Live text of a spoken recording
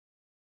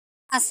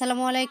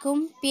আসসালামু আলাইকুম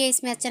PS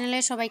math চ্যানেলে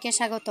সবাইকে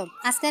স্বাগতম।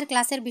 আজকের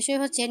ক্লাসের বিষয়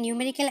হচ্ছে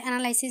নিউমেরিক্যাল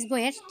অ্যানালাইসিস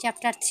বইয়ের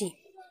চ্যাপ্টার 3।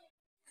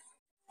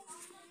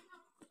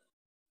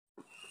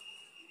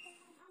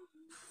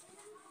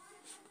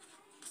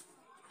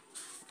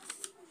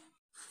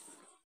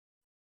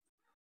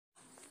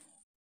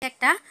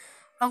 একটা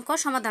অঙ্ক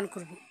সমাধান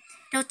করব।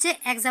 এটা হচ্ছে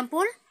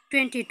example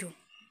 22।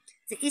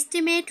 The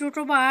estimate root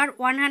over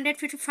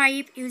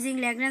 155 using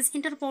Lagrange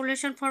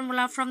interpolation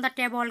formula from the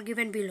table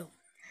given below।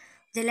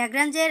 যে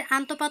ল্যাগ্রাঞ্জের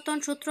আন্তঃপাতন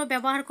সূত্র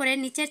ব্যবহার করে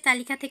নিচের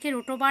তালিকা থেকে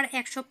রুট ওভার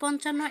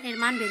 155 এর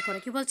মান বের করে।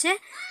 কি বলছে?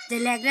 যে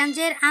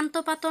ল্যাগ্রাঞ্জের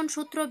আন্তঃপাতন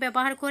সূত্র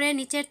ব্যবহার করে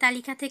নিচের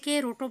তালিকা থেকে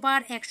রুট ওভার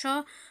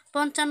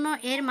 155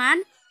 এর মান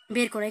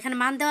বের করে। এখানে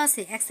মান দেওয়া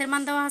আছে, এক্স এর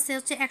মান দেওয়া আছে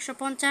হচ্ছে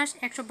 150,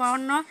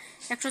 152,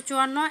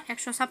 154,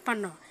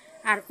 156,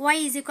 আর ওয়াই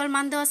ইজ ইকুয়াল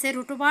মান দেওয়া আছে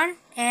রুট ওভার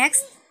এক্স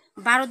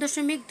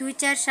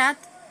 12.247,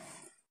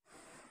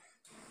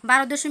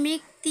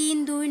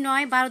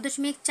 12.329,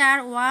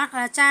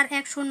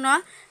 12.410,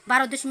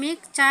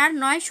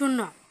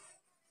 12.490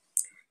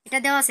 এটা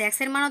দেওয়া আছে। এক্স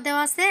এর মানও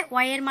দেওয়া আছে,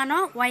 ওয়াই এর মানও,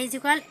 Y is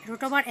equal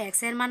root over x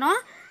এর মানও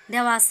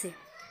দেওয়া আছে।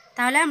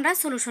 তাহলে আমরা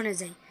সলিউশনে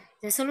যাই।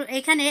 যে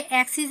এখানে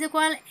এক্স ইজ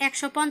ইকুয়াল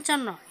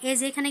 155, এই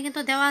যে এখানে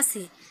কিন্তু দেওয়া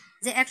আছে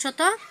যে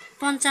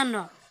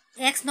 155,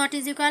 x not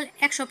is equal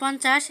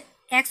 150,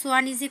 x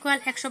one is equal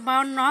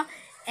 152,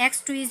 x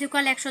two is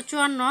equal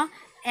 154,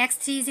 x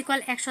three is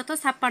equal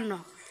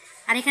 156,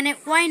 আর এখানে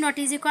why not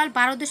is equal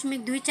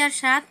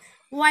 12.247,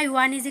 Y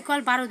one is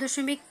equal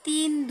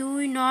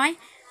 12.329,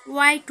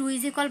 Y two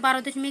is equal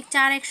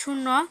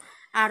 12.410,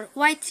 R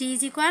Y three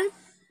is equal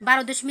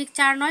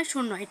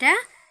 12.490। এটা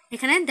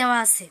এখানে দেওয়া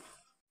আছে।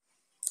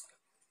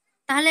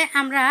 তাহলে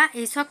আমরা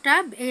এই ছকটা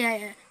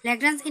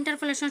Lagrange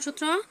interpolation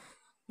সূত্র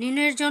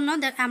নির্ণয়ের জন্য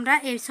আমরা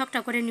এই ছকটা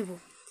করে নিব।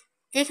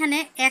 এখানে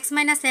x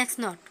minus x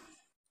not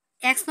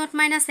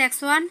minus x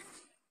one,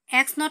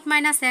 x not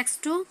minus x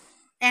two,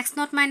 x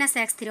not minus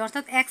x three,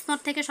 অর্থাৎ এক্স নট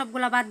থেকে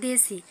সবগুলো বাদ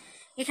দিয়েছি।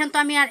 এখানে তো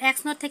আমি আর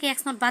এক্স নট থেকে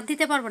এক্স নট বাদ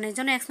দিতে পারবো না, এই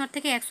জন্য এক্স নট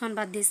থেকে এক্স ওয়ান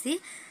বাদ দিয়েছি।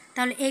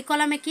 তাহলে এই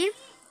কলামে কি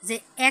যে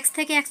এক্স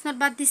থেকে এক্স নট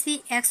বাদ দিয়েছি,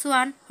 এক্স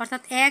ওয়ান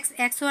অর্থাৎ x,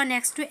 x one,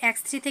 x two,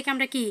 x three থেকে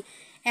আমরা কি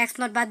এক্স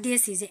নট বাদ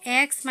দিয়েছি, যে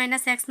x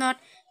minus x not,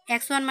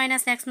 x one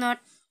minus x not,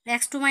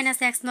 x two minus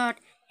x not,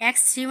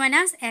 x three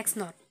minus x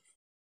not.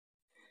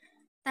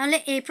 তাহলে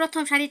এই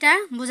প্রথম সারিটা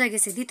বোঝা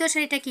গেছে। দ্বিতীয়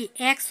সারিটা কি,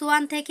 এক্স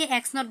ওয়ান থেকে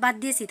এক্স নট বাদ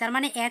দিয়েছি, তার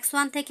মানে এক্স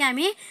ওয়ান থেকে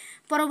আমি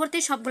পরবর্তী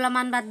সবগুলো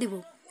মান বাদ দিব।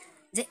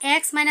 যে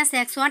এক্স মাইনাস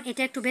এক্স ওয়ান,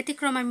 এটা একটু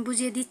ব্যতিক্রম, আমি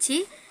বুঝিয়ে দিচ্ছি।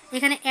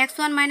 এখানে x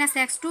one minus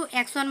x two,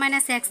 x one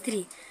minus x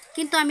three,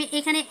 কিন্তু আমি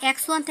এখানে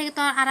এক্স ওয়ান থেকে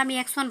তো আর আমি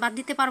এক্স ওয়ান বাদ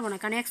দিতে পারবো না,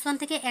 কারণ এক্স ওয়ান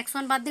থেকে এক্স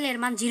ওয়ান বাদ দিলে এর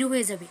মান 0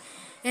 হয়ে যাবে।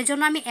 এর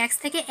জন্য আমি এক্স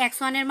থেকে এক্স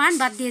ওয়ানের মান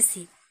বাদ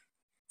দিয়েছি।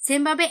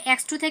 সেমভাবে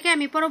এক্স টু থেকে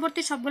আমি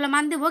পরবর্তী সবগুলো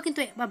মান দেবো, কিন্তু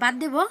বাদ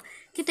দেবো,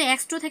 কিন্তু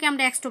এক্স টু থেকে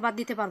আমরা এক্স টু বাদ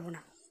দিতে পারবো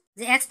না।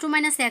 যে x two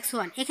minus x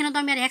one, এখানে তো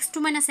আমি আর x two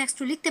minus x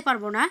two লিখতে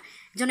পারবো না,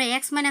 জন্য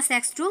x minus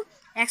x two,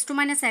 x two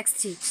minus x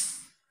three,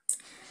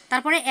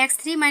 তারপরে x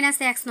three minus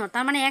x not,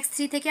 তার মানে এক্স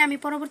থ্রি থেকে আমি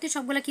পরবর্তী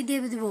সবগুলো কি দিয়ে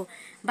দিব,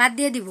 বাদ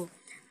দিয়ে দিব।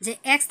 যে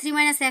x three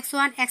minus x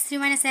one, x three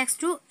minus x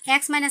two,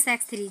 x minus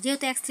x three,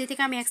 যেহেতু এক্স থ্রি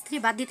থেকে আমি এক্স থ্রি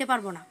বাদ দিতে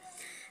পারবো না।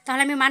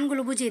 তাহলে আমি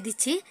মানগুলো বুঝিয়ে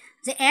দিচ্ছি।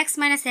 যে এক্স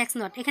মাইনাস এক্স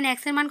নট, এখানে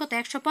এক্স এর মান কত,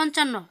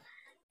 155,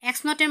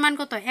 এক্স নটের মান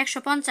কত,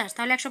 150,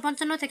 তাহলে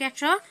 155 থেকে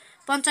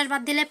 150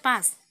 বাদ দিলে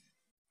 5।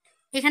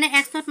 এখানে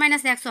x not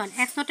minus x one,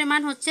 x নটের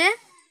মান হচ্ছে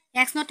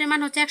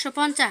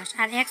 150,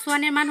 আর এক্স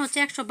ওয়ানের মান হচ্ছে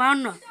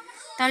 152,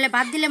 তাহলে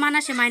বাদ দিলে মান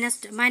আসে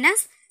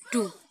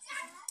 -2।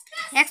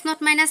 X not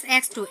minus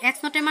x two, x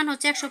নটের মান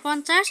হচ্ছে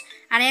 150,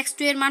 আর এক্স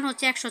টু এর মান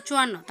হচ্ছে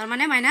 154, তার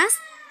মানে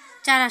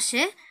 -4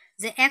 আসে।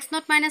 যে x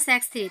not minus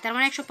x three, তার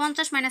মানে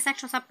 150 মাইনাস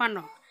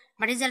 156,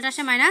 বা রেজাল্ট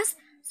আসে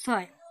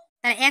 -6।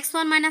 তাহলে x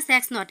one minus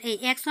x not, এই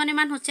এক্স ওয়ানের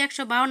মান হচ্ছে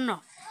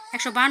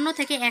 152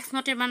 থেকে এক্স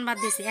নটের মান বাদ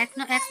দিয়েছি। এক্স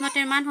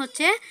নটের মান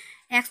হচ্ছে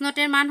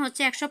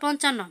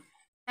 155,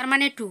 তার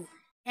মানে 2।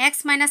 X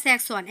minus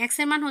x one, x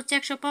এর মান হচ্ছে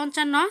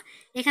 155,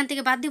 এখান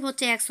থেকে বাদ দিব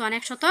হচ্ছে x one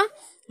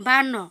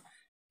 152।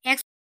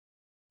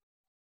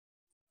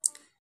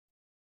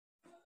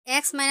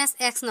 X minus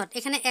x not,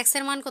 এখানে এক্স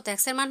এর মান কত,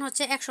 এক্স এর মান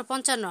হচ্ছে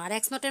 155, আর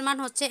এক্স নটের মান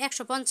হচ্ছে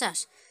 150,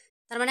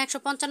 তার মানে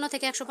 155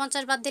 থেকে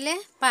 150 বাদ দিলে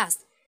 5।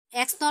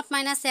 X not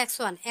minus x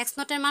one, x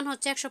নটের মান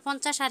হচ্ছে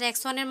 150, আর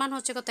এক্স ওয়ানের মান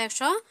হচ্ছে কত,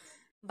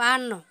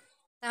 152,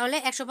 তাহলে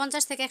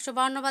 150 থেকে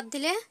 152 বাদ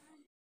দিলে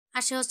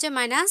আসে হচ্ছে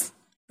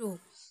 -2।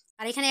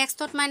 আর এখানে x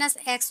not minus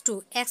x two,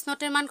 x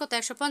নটের মান কত,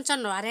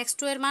 155, আর এক্স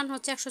টু এর মান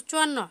হচ্ছে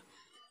 154,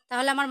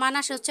 তাহলে আমার মান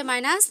আসে হচ্ছে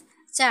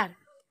 -4।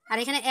 আর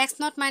এখানে x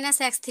not minus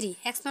x three,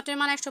 x নটের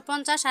মান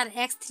 150, আর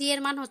এক্স থ্রি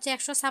এর মান হচ্ছে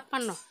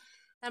 156,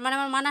 তার মানে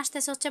আমার মান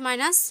আসতেছে হচ্ছে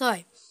 -6।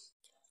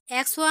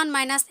 X one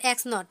minus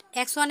x not,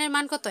 x ওয়ানের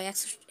মান কত,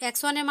 এক্স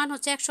ওয়ানের মান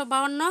হচ্ছে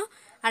 152,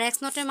 আর এক্স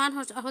নটের মান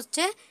হচ্ছে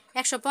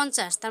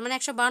 150, তার মানে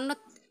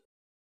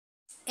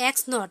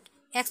 152।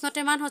 এক্স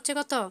নটের মান হচ্ছে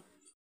কত,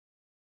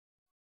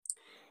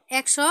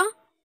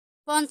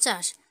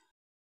 150,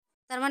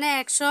 তার মানে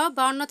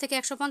 152 থেকে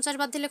 150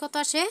 বাদ দিলে কত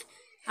আসে,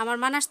 আমার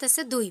মান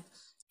আসতেছে 2।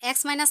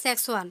 X minus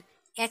x one,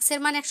 x এর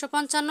মান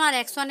 155, আর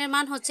এক্স ওয়ানের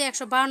মান হচ্ছে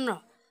 152,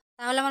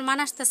 তাহলে আমার মান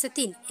আসতেছে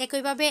 3।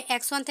 একইভাবে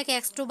x1 থেকে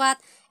x2 বাদ,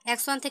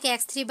 x1 থেকে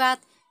x3 বাদ,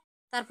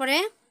 তারপরে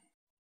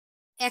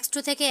x2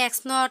 থেকে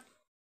x0,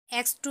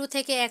 x2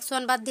 থেকে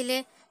x1 বাদ দিলে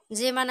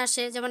যে মান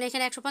আসে, যেমন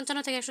এখানে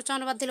 155 থেকে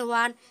 154 বাদ দিলে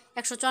 1,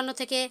 154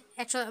 থেকে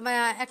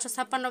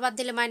 156 বাদ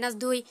দিলে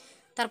 -2,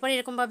 তারপরে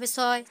এরকমভাবে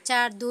 6,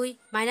 4, 2,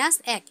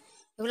 -1,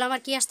 এগুলো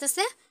আমার কি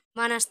আসতেছে?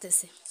 মান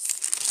আসতেছে।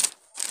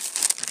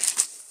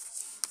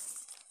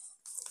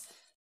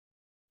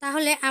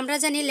 তাহলে আমরা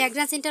জানি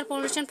ল্যাগ্রাঞ্জ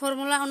ইন্টারপোলেশন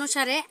ফর্মুলা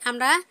অনুসারে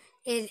আমরা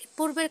এর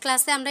পূর্বের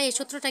ক্লাসে আমরা এই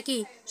সূত্রটা কি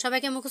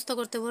সবাইকে মুখস্থ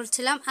করতে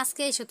বলছিলাম।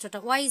 আজকে এই সূত্রটা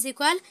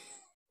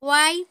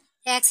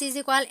x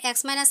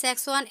minus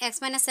x1 x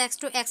minus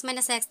x2 x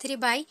minus x3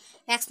 by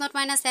x0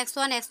 minus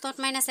x1 x0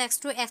 minus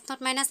x2 x0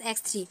 minus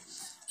x3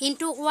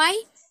 into y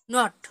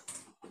not।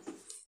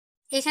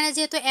 এখানে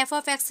যেহেতু f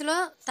of x ছিল,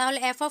 তাহলে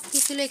f of কি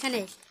ছিল?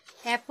 এখানে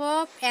f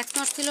of x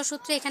not ছিল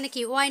সূত্রে, এখানে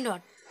কি y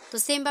not। তো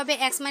সেম ভাবে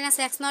x minus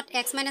x0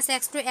 x minus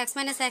x2 x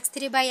minus x3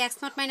 by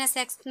x0 minus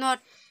x0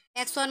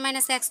 x1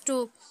 minus x2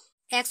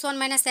 x1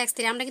 minus x3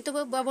 আমরা কিন্তু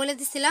বলে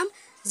দিছিলাম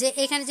যে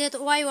এখানে যেহেতু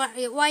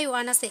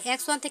y1 আছে,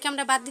 x1 থেকে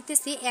আমরা বাদ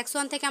দিতেছি,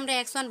 x1 থেকে আমরা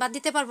x1 বাদ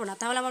দিতে পারবো না,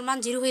 তাহলে আমার মান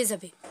 0 হয়ে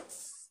যাবে।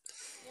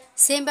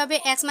 সেম ভাবে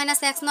x minus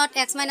x0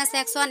 x minus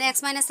x1 x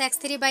minus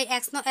x3 by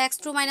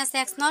x2 minus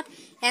x0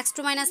 x2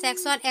 minus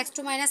x1 x2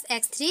 minus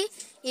x3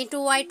 into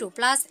y2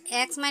 plus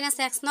x minus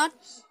x0,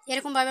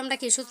 এরকম ভাবে আমরা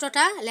কি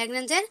সূত্রটা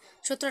ল্যাগ্রাঞ্জের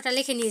সূত্রটা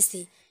লিখে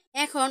নিয়েছি।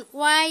 এখন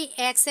y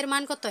x এর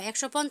মান কত?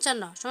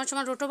 155 সমান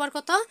সমান রুট ওভার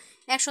কত?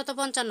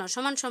 155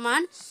 সমান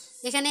সমান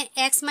এখানে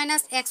x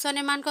minus x1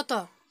 এর মান কত?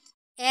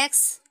 x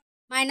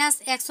minus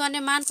x1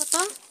 এর মান কত?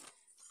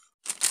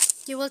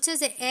 কি বলছে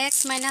যে x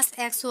minus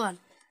x1,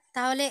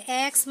 তাহলে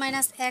x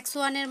minus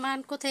x1 এর মান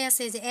কোথায়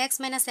আছে? যে x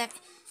minus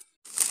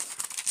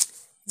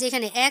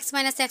যেখানে x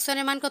minus x1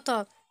 এর মান কত?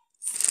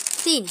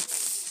 3।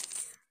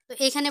 তো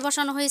এখানে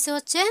বসানো হয়েছে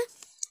হচ্ছে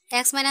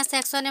x minus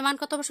x1 এর মান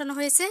কত বসানো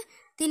হয়েছে?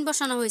 3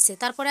 বসানো হয়েছে।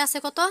 তারপরে আছে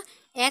কত?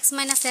 x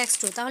minus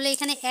x2, তাহলে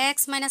এখানে x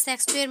minus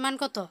x2 এর মান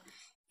কত?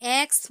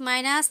 x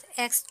minus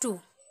x2,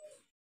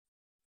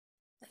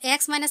 x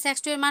minus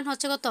x2 এর মান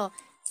হচ্ছে কত?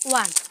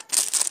 1।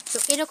 তো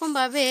এরকম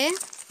ভাবে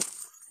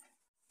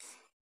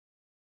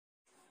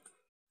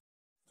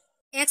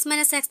x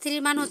minus x3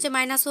 এর মান হচ্ছে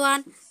 -1,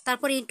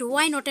 তারপরে ইন্টু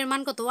y নোটের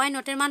মান কত? y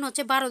নোটের মান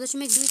হচ্ছে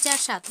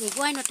 12.247। এই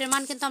y নোটের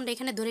মান কিন্তু আমরা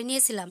এখানে ধরে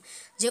নিয়েছিলাম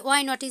যে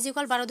y নট ইজ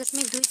ইকুয়াল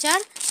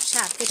 12.247,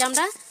 এটা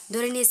আমরা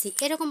ধরে নিয়েছি।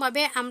 এরকম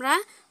ভাবে আমরা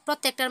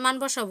প্রত্যেকটার মান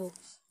বসাবো,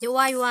 যে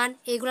y1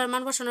 এইগুলোর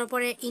মান বসানোর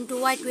পরে ইন্টু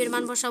y2 এর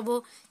মান বসাবো,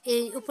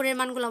 এই উপরের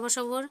মানগুলো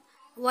বসাবো,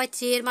 y3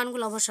 এর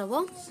মানগুলো বসাবো।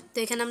 তো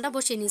এখানে আমরা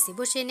বসিয়ে নিয়েছি।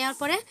 বসিয়ে নেওয়ার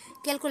পরে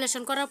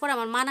ক্যালকুলেশন করার পর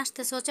আমার মান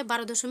আসতেছে হচ্ছে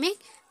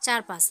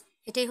 12.45।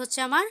 এটাই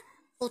হচ্ছে আমার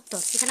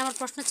উত্তর। এখানে আমার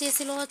প্রশ্ন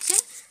চেয়েছিল হচ্ছে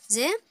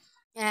যে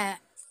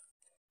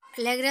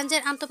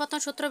ল্যাগ্রাঞ্জের আন্তঃপাতন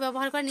সূত্র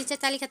ব্যবহার করে নিচের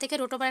তালিকা থেকে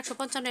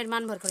 √155 এর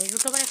মান বের করে।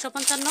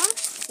 √155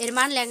 এর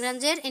মান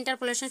ল্যাগ্রাঞ্জের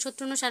ইন্টারপোলেশন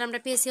সূত্র অনুসারে আমরা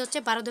পেয়েছি হচ্ছে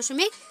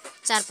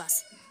 12.45।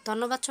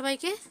 ধন্যবাদ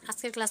সবাইকে।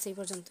 আজকের ক্লাস এই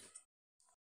পর্যন্ত।